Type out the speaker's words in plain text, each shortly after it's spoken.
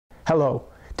Hello.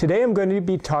 Today I'm going to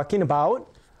be talking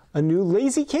about a new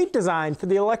Lazy Kate design for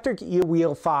the Electric Eel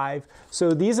Wheel 5.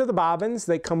 So these are the bobbins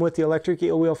that come with the Electric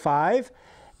Eel Wheel 5.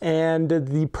 And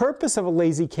the purpose of a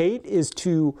Lazy Kate is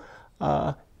to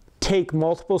take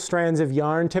multiple strands of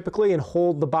yarn typically and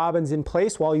hold the bobbins in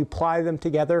place while you ply them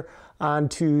together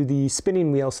onto the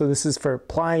spinning wheel. So this is for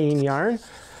plying yarn.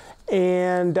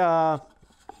 And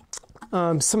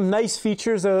some nice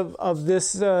features of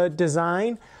this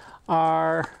design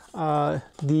are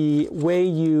the way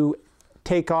you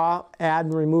take off, add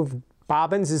and remove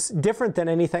bobbins is different than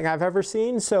anything I've ever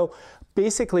seen. So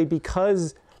basically,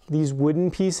 because these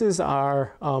wooden pieces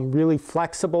are really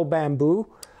flexible bamboo,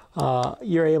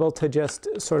 you're able to just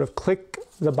sort of click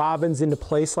the bobbins into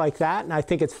place like that. And I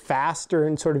think it's faster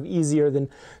and sort of easier than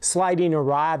sliding a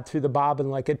rod through the bobbin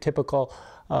like a typical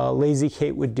Lazy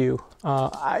Kate would do.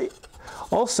 I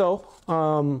also,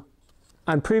 on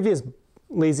previous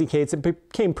Lazy Kates, it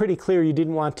became pretty clear you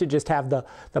didn't want to just have the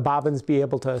bobbins be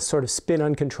able to sort of spin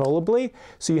uncontrollably.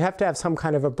 So you have to have some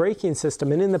kind of a braking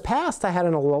system. And in the past, I had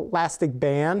an elastic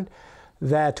band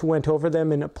that went over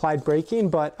them and applied braking,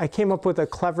 but I came up with a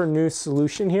clever new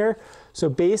solution here. So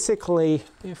basically,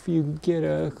 if you get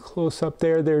a close up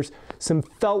there, there's some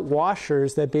felt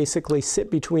washers that basically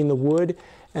sit between the wood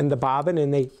and the bobbin,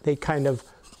 and they kind of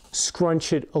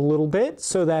scrunch it a little bit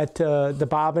so that the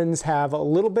bobbins have a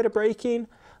little bit of braking,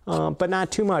 but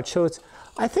not too much. So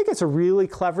I think it's a really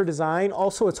clever design.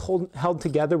 Also, it's held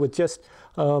together with just,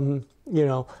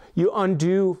 you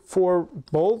undo 4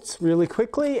 bolts really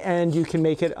quickly, and you can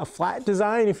make it a flat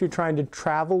design if you're trying to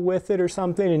travel with it or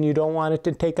something and you don't want it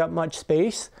to take up much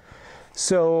space.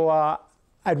 So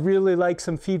I'd really like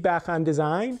some feedback on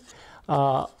design.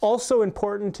 Also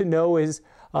important to know is,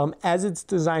 as it's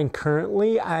designed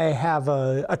currently, I have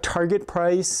a target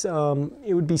price.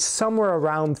 It would be somewhere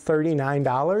around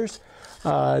 $39.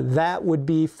 That would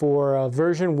be for a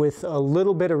version with a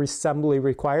little bit of assembly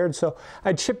required. So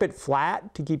I'd ship it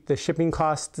flat to keep the shipping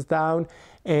costs down,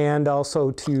 and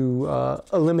also to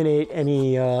eliminate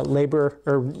any labor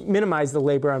or minimize the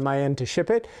labor on my end to ship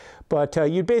it. But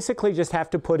you basically just have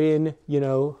to put in,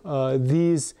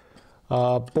 these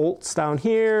bolts down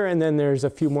here, and then there's a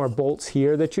few more bolts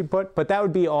here that you put, but that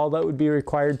would be all that would be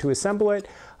required to assemble it.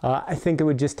 I think it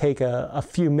would just take a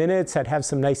few minutes. I'd have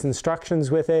some nice instructions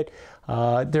with it.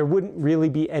 There wouldn't really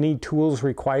be any tools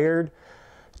required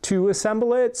to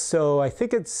assemble it, so I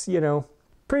think it's,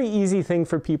 pretty easy thing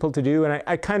for people to do, and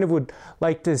I kind of would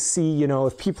like to see,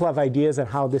 if people have ideas on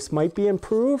how this might be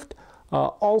improved.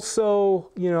 Also,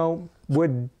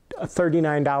 would a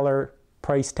 $39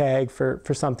 price tag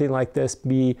for something like this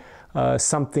be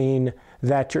something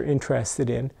that you're interested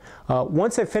in?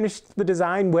 Once I finish the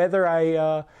design, whether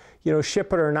I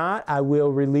ship it or not, I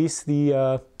will release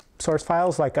the source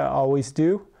files like I always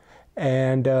do,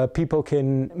 and people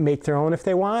can make their own if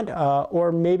they want,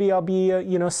 or maybe I'll be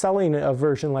selling a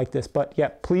version like this. But yeah,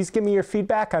 please give me your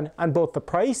feedback on both the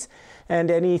price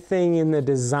and anything in the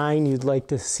design you'd like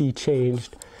to see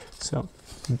changed. So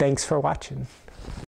thanks for watching.